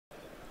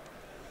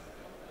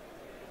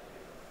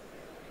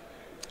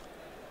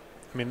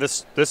I mean,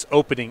 this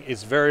opening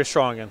is very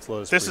strong against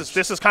Lotus Breach.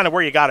 This is kind of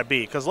where you got to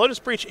be, because Lotus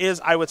Breach is,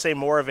 I would say,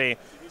 more of a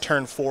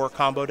turn 4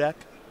 combo deck.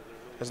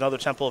 There's another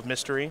Temple of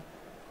Mystery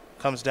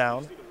comes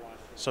down,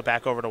 so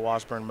back over to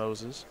Wasburn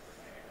Moses.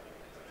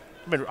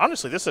 I mean,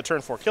 honestly, this is a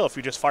turn 4 kill if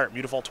you just fire at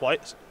Mutavault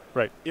twice.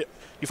 Right. You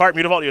fire at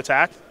Mutavault, you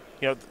attack.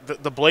 You know,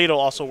 the blade will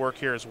also work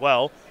here as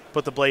well.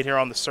 Put the blade here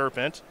on the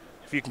Serpent.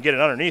 If you can get it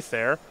underneath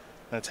there,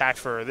 an attack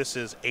for this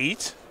is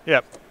 8.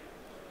 Yep.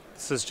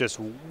 This is just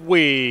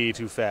way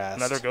too fast.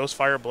 Another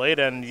Ghostfire Blade,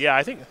 and yeah,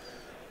 I think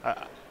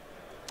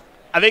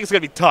it's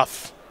going to be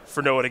tough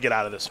for Noah to get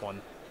out of this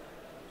one.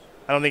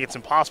 I don't think it's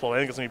impossible. I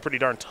think it's going to be pretty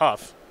darn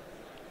tough.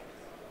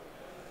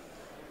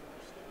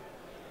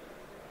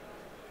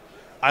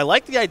 I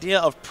like the idea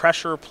of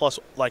pressure plus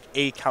like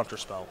a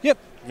counterspell. Yep.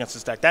 Against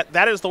this deck.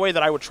 That is the way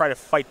that I would try to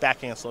fight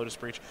back against Lotus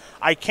Breach.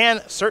 I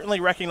can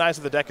certainly recognize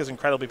that the deck is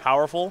incredibly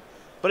powerful,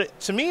 but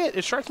to me,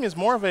 it strikes me as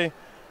more of a.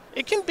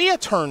 It can be a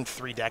turn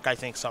 3 deck, I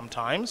think,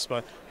 sometimes.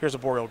 But here's a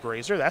Boreal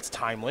Grazer. That's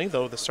timely,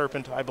 though the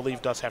Serpent, I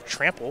believe, does have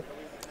Trample.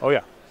 Oh,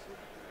 yeah.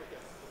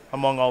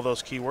 Among all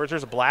those keywords.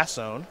 There's a Blast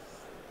Zone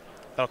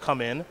that'll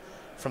come in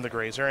from the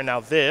Grazer. And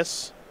now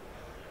this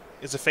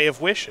is a Fae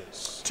of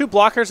Wishes. 2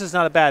 blockers is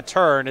not a bad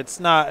turn.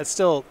 It's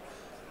still...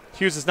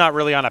 Hughes is not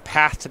really on a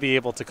path to be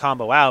able to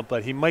combo out,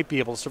 but he might be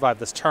able to survive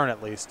this turn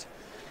at least.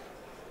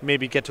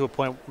 Maybe get to a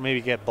point,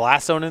 maybe get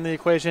Blast Zone in the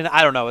equation.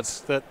 I don't know.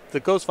 It's the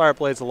Ghostfire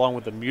Blades along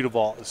with the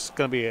Mutavault is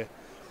going to be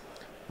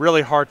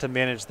really hard to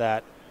manage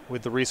that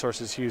with the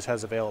resources Hughes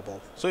has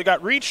available. So you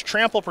got Reach,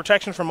 Trample,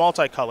 Protection from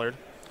Multicolored.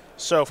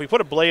 So if we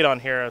put a Blade on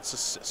here,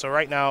 so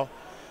right now,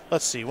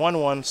 let's see,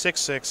 1-1,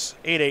 6-6,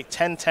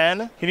 8-8,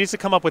 10-10. He needs to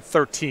come up with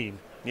 13.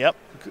 Yep.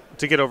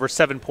 To get over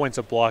 7 points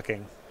of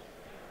blocking.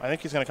 I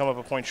think he's going to come up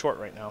a point short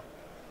right now.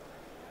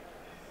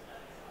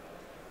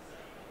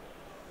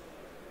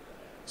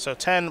 So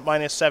 10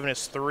 minus 7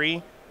 is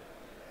 3,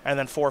 and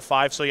then 4,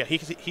 5. So yeah,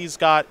 he's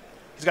got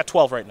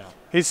 12 right now.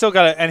 He's still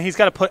got to, and he's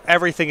got to put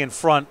everything in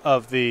front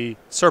of the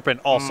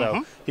Serpent also.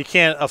 Mm-hmm. He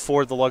can't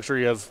afford the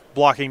luxury of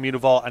blocking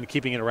Mutavault and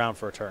keeping it around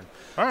for a turn.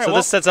 All right, so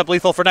this sets up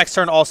lethal for next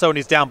turn also, and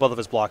he's down both of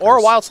his blockers.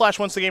 Or Wild Slash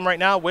wins the game right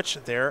now, which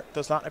there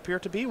does not appear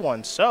to be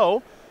one.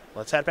 So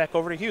let's head back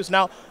over to Hughes.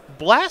 Now,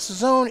 Blast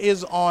Zone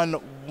is on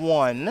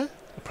 1. The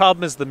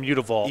problem is the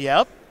Mutavault.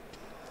 Yep.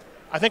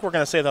 I think we're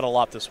going to say that a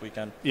lot this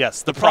weekend.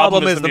 Yes, the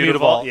problem is the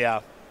Mutavault.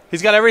 Yeah.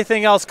 He's got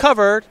everything else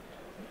covered.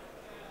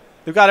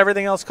 They've got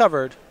everything else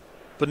covered,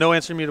 but no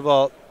answer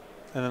Mutavault,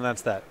 and then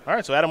that's that. All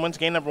right, so Adam wins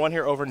game number 1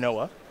 here over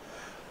Noah.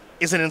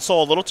 Is an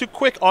Ensoul a little too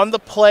quick on the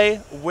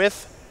play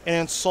with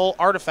an Ensoul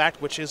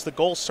artifact, which is the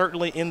goal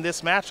certainly in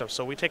this matchup.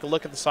 So we take a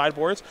look at the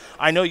sideboards.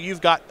 I know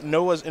you've got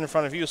Noah's in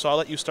front of you, so I'll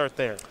let you start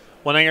there.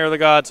 1 Anger of the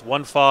Gods,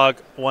 1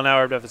 Fog, 1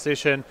 Hour of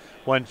Devastation,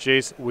 1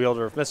 Jace,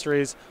 Wielder of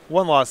Mysteries,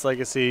 1 Lost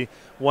Legacy,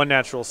 1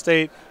 Natural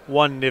State,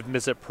 1 Niv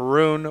Mizzet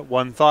Perun,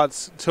 1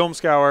 Thoughts Tomb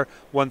Scour,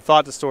 1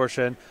 Thought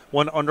Distortion,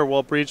 1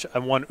 Underworld Breach,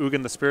 and 1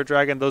 Ugin the Spirit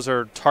Dragon. Those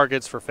are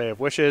targets for Fae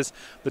of Wishes.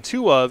 The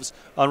 2 ofs,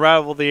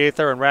 Unravel the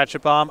Aether and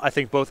Ratchet Bomb, I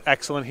think both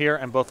excellent here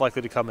and both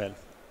likely to come in.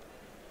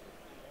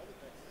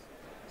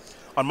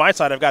 On my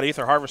side, I've got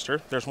Aether Harvester.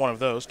 There's 1 of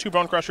those. 2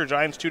 Bone Crusher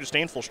Giants, 2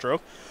 Disdainful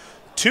Stroke.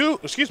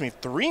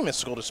 3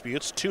 Mystical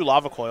Disputes, 2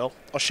 Lava Coil,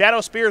 a Shadow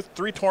Spear,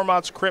 3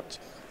 Tormod's Crypt,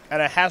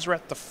 and a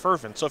Hazoret the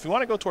Fervent. So if you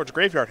want to go towards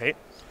Graveyard Hate,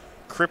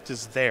 Crypt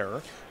is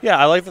there. Yeah,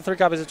 I like the 3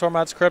 copies of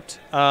Tormod's Crypt,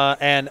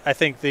 and I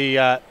think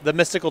the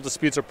Mystical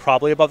Disputes are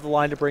probably above the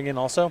line to bring in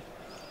also.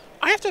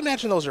 I have to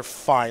imagine those are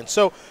fine.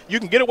 So you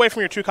can get away from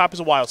your 2 copies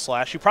of Wild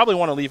Slash. You probably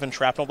want to leave in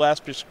Shrapnel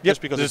Blast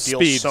just because it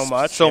deals so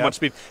much. So much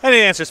speed. And it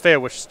answers Fae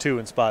of Wishes too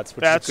in spots,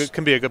 which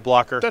can be a good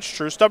blocker. That's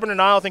true. Stubborn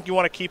Denial, I think you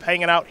want to keep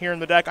hanging out here in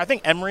the deck. I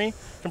think Emery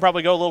can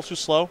probably go a little too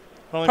slow.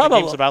 I don't think the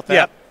game's about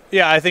that.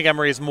 Yeah, I think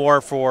Emery is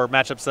more for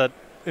matchups that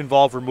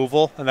involve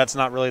removal, and that's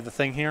not really the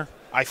thing here.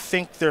 I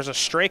think there's a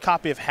stray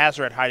copy of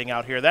Hazoret hiding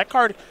out here. That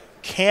card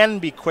can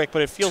be quick,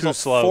 but it feels too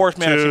slow. 4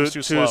 mana seems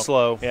too slow. Too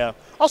slow. Yeah.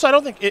 Also, I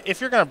don't think if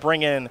you're going to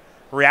bring in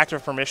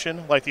Reactive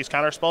Permission, like these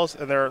counter spells,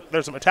 and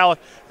there's a Metallic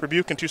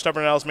Rebuke and 2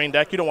 Stubborn Denial's main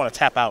deck, you don't want to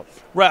tap out.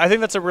 Right, I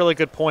think that's a really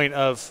good point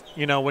of,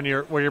 when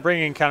you're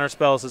bringing in counter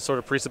spells, it sort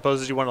of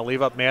presupposes you want to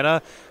leave up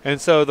mana, and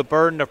so the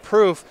burden of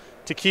proof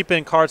to keep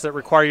in cards that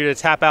require you to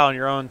tap out on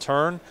your own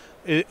turn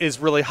is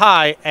really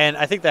high, and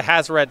I think the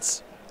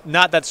Hazoret's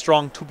not that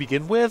strong to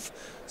begin with,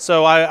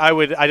 so I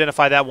would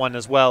identify that one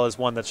as well as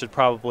one that should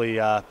probably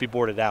be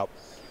boarded out.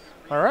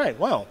 All right,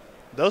 well,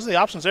 those are the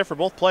options there for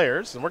both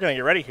players, and we're going to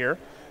get ready here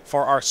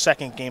for our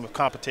second game of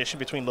competition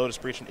between Lotus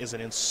Breach and Is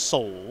It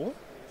Ensoul.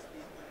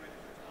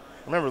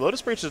 Remember,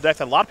 Lotus Breach is a deck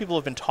that a lot of people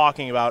have been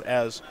talking about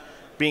as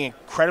being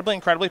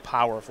incredibly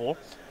powerful.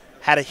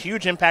 Had a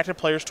huge impact on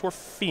players Tour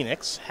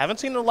Phoenix. Haven't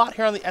seen it a lot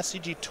here on the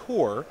SCG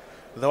Tour,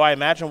 though I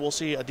imagine we'll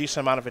see a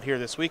decent amount of it here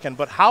this weekend.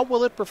 But how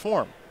will it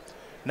perform?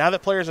 Now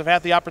that players have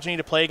had the opportunity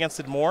to play against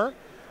it more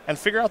and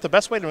figure out the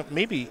best way to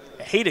maybe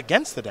hate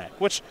against the deck,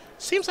 which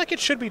seems like it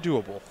should be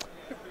doable.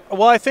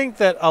 Well, I think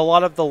that a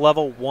lot of the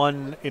level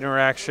 1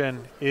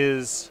 interaction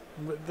is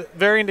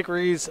varying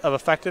degrees of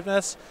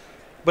effectiveness.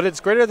 but it's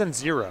greater than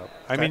 0.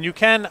 I Okay. mean, you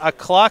can a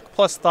clock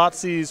plus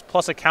Thoughtseize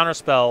plus a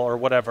counterspell or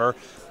whatever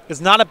is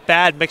not a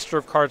bad mixture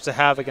of cards to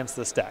have against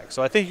this deck.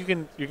 So I think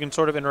you can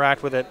sort of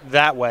interact with it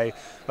that way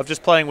of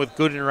just playing with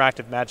good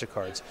interactive Magic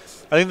cards.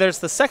 I think there's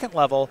the second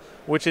level,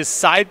 which is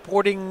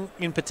sideboarding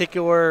in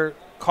particular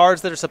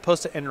cards that are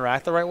supposed to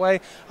interact the right way.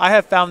 I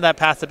have found that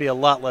path to be a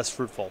lot less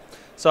fruitful.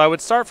 So I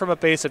would start from a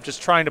base of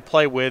just trying to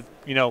play with,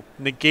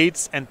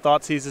 negates and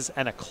Thoughtseizes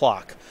and a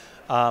clock.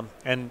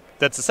 And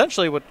that's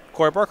essentially what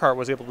Corey Burkhart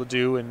was able to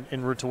do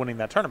in route to winning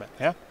that tournament.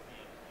 Yeah.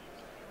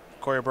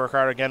 Corey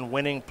Burkhart again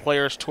winning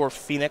Players Tour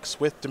Phoenix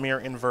with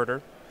Dimir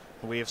Inverter.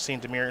 We have seen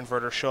Dimir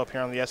Inverter show up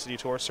here on the SCG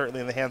Tour, certainly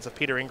in the hands of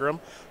Peter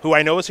Ingram, who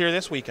I know is here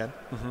this weekend.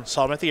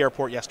 Saw him at the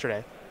airport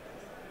yesterday.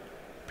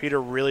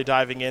 Peter really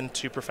diving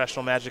into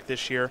professional Magic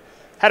this year.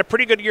 Had a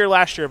pretty good year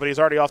last year, but he's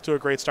already off to a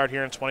great start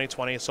here in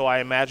 2020, so I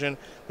imagine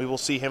we will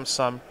see him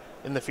some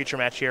in the feature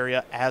match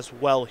area as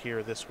well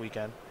here this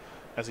weekend,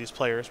 as these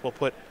players will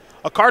put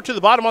a card to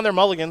the bottom on their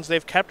mulligans.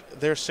 They've kept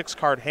their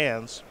 6-card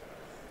hands.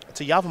 It's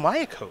a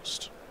Yavimaya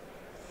Coast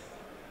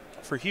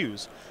for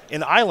Hughes.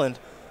 In Island,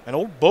 an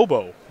old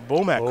Bomat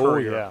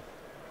Courier yeah.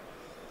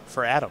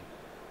 for Adam.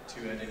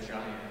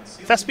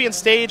 Thespian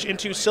Stage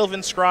into Sylvan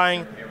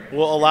Scrying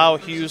will allow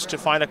Hughes to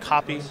find a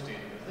copy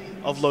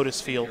of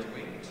Lotus Field.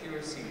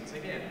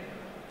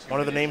 One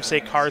of the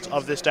namesake cards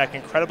of this deck,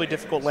 incredibly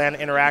difficult land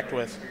to interact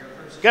with.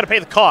 You got to pay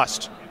the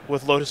cost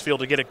with Lotus Field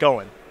to get it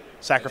going,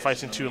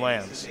 sacrificing 2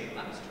 lands,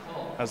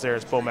 as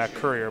there's Bomat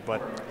Courier,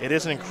 but it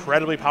is an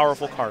incredibly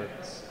powerful card.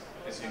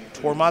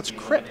 Tormod's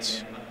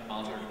Crypt,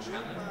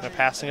 the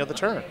passing of the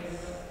turn.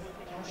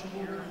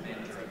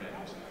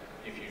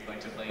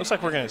 Looks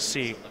like we're going to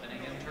see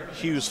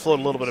Hughes float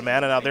a little bit of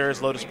mana. Now there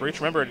is Lotus Breach.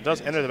 Remember, it does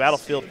enter the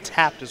battlefield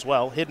tapped as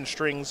well. Hidden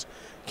Strings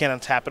can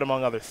untap it,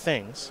 among other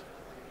things.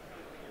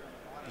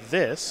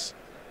 This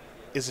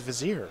is a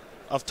Vizier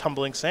of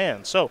Tumbling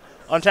Sand. So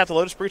untap the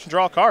Lotus Breach and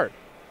draw a card.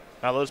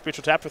 Now Lotus Breach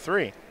will tap for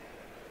 3.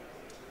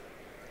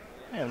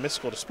 And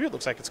Mystical Dispute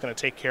looks like it's going to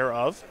take care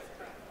of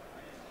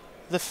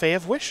the Fae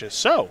of Wishes.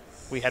 So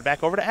we head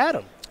back over to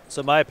Adam.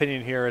 So my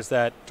opinion here is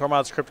that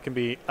Tormod's Crypt can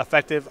be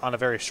effective on a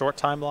very short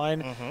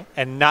timeline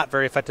and not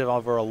very effective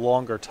over a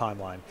longer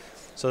timeline.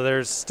 So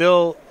there's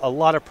still a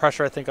lot of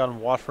pressure, I think,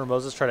 on Wasburn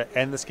Moses to try to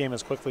end this game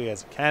as quickly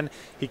as he can.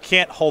 He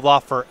can't hold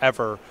off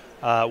forever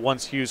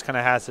once Hughes kind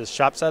of has his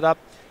shop set up.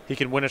 He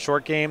can win a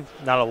short game,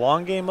 not a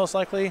long game most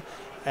likely.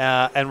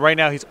 And right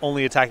now he's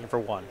only attacking for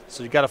 1.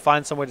 So you've got to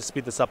find some way to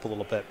speed this up a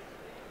little bit.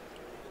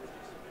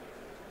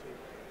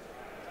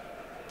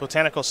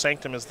 Botanical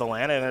Sanctum is the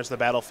land, and there's the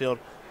battlefield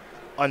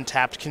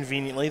untapped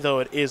conveniently, though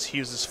it is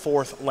Hughes'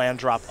 4th land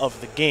drop of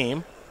the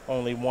game.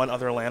 Only 1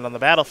 other land on the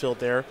battlefield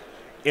there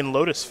in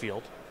Lotus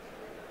Field.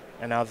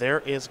 And now there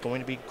is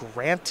going to be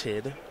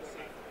granted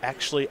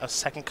actually a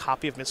 2nd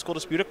copy of Mystical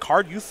Dispute, a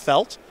card you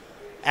felt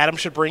Adam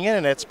should bring in,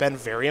 and it's been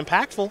very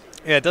impactful.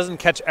 Yeah, it doesn't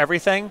catch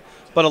everything,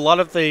 but a lot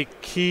of the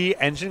key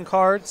engine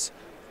cards,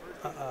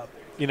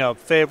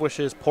 Fae of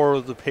Wishes, Pour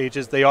of the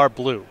Pages, they are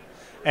blue.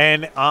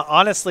 And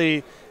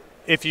honestly,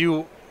 if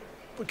you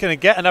can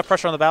get enough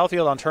pressure on the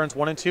battlefield on turns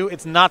 1 and 2,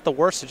 it's not the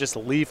worst to just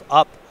leave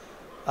up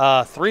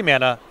 3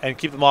 mana and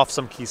keep them off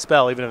some key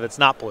spell, even if it's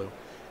not blue.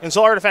 And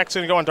Soul Artifact's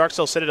going to go on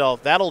Darksteel Citadel.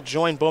 That'll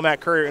join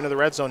Bomat Courier into the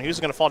red zone. Hughes is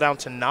going to fall down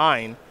to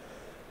 9.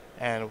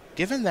 And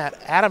given that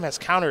Adam has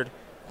countered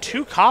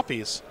 2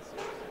 copies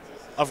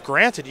of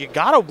Granted, you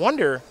got to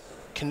wonder,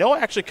 can Noah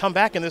actually come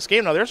back in this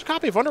game? Now, there's a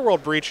copy of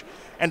Underworld Breach,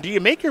 and do you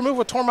make your move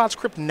with Tormod's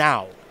Crypt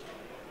now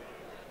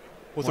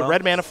with the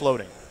red mana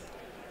floating?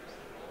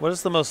 What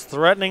is the most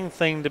threatening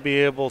thing to be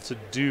able to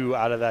do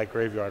out of that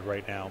graveyard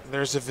right now?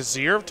 There's a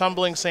Vizier of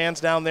Tumbling Sands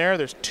down there.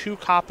 There's 2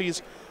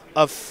 copies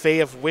of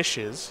Fae of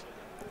Wishes.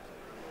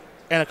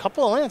 And a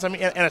couple of lands. I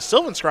mean, and a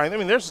Sylvan Scrying. I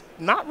mean, there's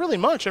not really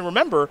much. And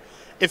remember,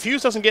 if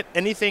Hughes doesn't get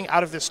anything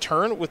out of this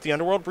turn with the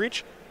Underworld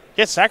Breach,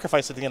 he has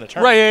sacrificed at the end of the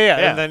turn. Right, yeah.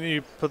 And then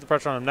you put the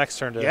pressure on him next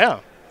turn to... Yeah.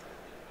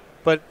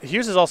 But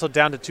Hughes is also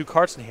down to 2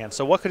 cards in hand,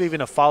 so what could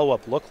even a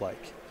follow-up look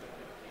like?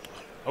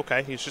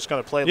 Okay, he's just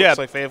going to play, looks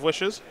like Fae of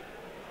Wishes.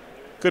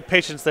 Good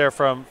patience there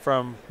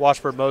from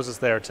Washburn Moses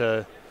there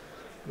to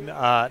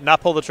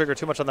not pull the trigger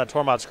too much on that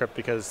Tormod Script,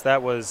 because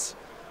that was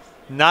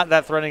not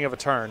that threatening of a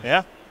turn.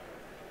 Yeah.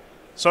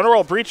 So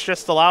Underworld Breach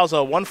just allows a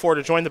 1/4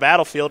 to join the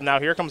battlefield. Now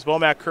here comes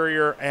Bomat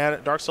Courier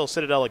and Darksteel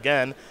Citadel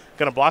again.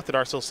 Going to block the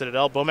Darksteel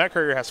Citadel. Bomat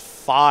Courier has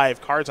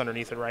 5 cards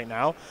underneath it right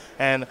now.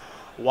 And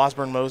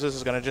Wasburn Moses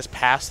is going to just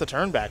pass the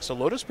turn back. So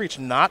Lotus Breach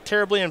not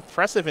terribly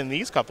impressive in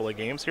these couple of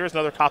games. Here's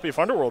another copy of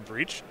Underworld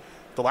Breach.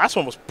 The last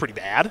one was pretty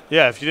bad.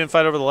 Yeah, if you didn't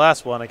fight over the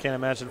last one, I can't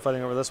imagine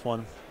fighting over this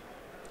one.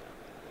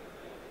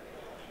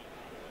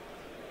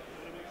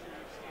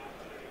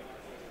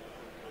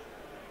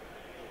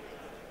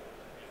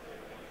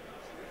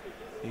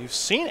 You've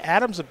seen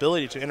Adam's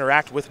ability to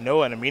interact with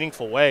Noah in a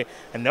meaningful way,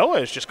 and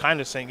Noah is just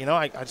kind of saying, you know,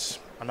 I just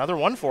another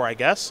 1/4, I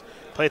guess.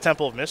 Play a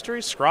Temple of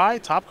Mystery, scry,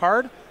 top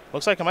card.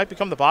 Looks like it might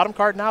become the bottom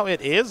card now.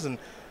 It is, and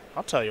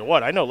I'll tell you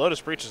what, I know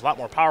Lotus Breach is a lot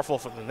more powerful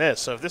than this,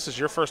 so if this is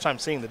your first time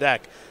seeing the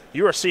deck,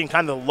 you are seeing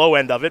kind of the low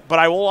end of it, but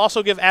I will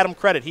also give Adam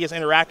credit. He has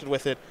interacted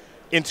with it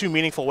in two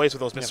meaningful ways with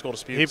those mystical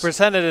disputes. He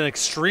presented an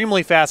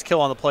extremely fast kill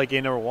on the play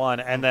game number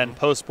 1, and then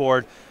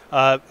post-board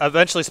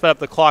eventually sped up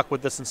the clock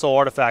with this Ensoul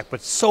Artifact,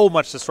 but so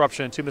much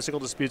disruption in two mystical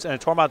disputes and a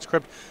Tormod's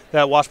Crypt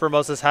that Wasburn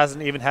Moses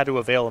hasn't even had to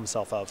avail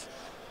himself of.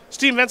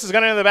 Steam Vents is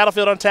going to enter the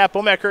battlefield untapped.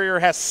 Bomat Courier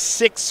has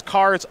 6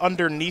 cards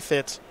underneath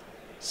it,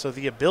 so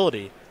the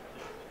ability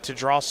to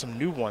draw some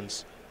new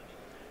ones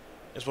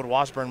is what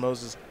Wasburn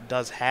Moses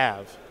does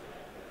have.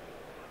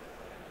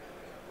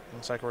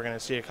 Looks like we're going to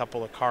see a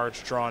couple of cards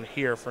drawn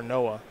here for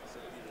Noah.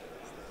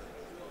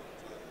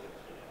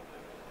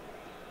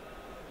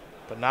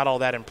 But not all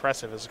that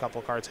impressive as a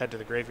couple of cards head to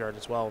the graveyard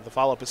as well. The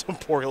follow-up is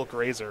Emporial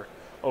Grazer.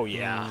 Oh,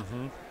 yeah.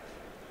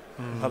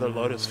 Another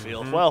Lotus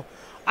Field. Well,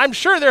 I'm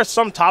sure there's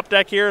some top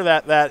deck here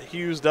that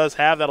Hughes does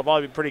have that'll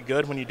probably be pretty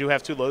good when you do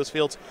have 2 Lotus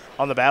Fields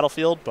on the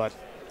battlefield, but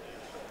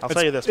I'll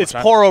tell you this much. It's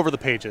pour over the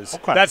pages.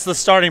 Okay. That's the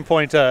starting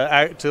point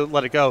to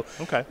let it go.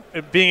 Okay.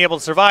 Being able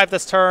to survive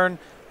this turn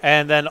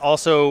and then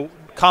also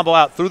combo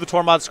out through the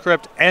Tormod's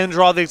Crypt and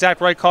draw the exact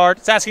right card.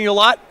 It's asking you a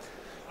lot,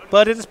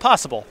 but it is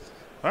possible.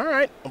 All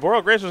right.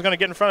 Emporial Grazer is going to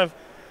get in front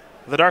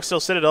of the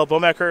Darksteel Citadel.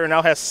 Bomat Courier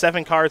now has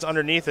 7 cards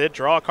underneath it.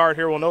 Draw a card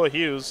here will Noah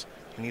Hughes.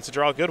 He needs to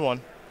draw a good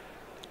one.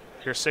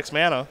 Here's 6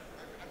 mana.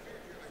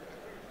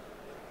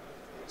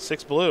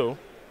 6 blue.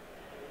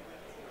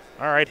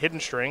 All right, Hidden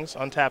Strings.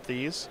 Untap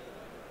these.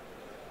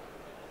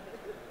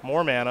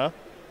 More mana.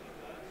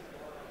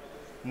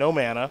 No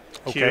mana.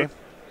 Cute. Okay.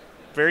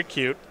 Very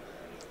cute.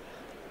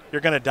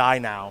 You're going to die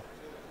now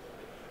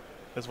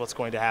is what's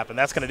going to happen.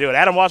 That's going to do it.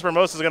 Adam Wasburn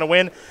Moses is going to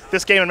win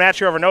this game and match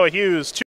here over Noah Hughes.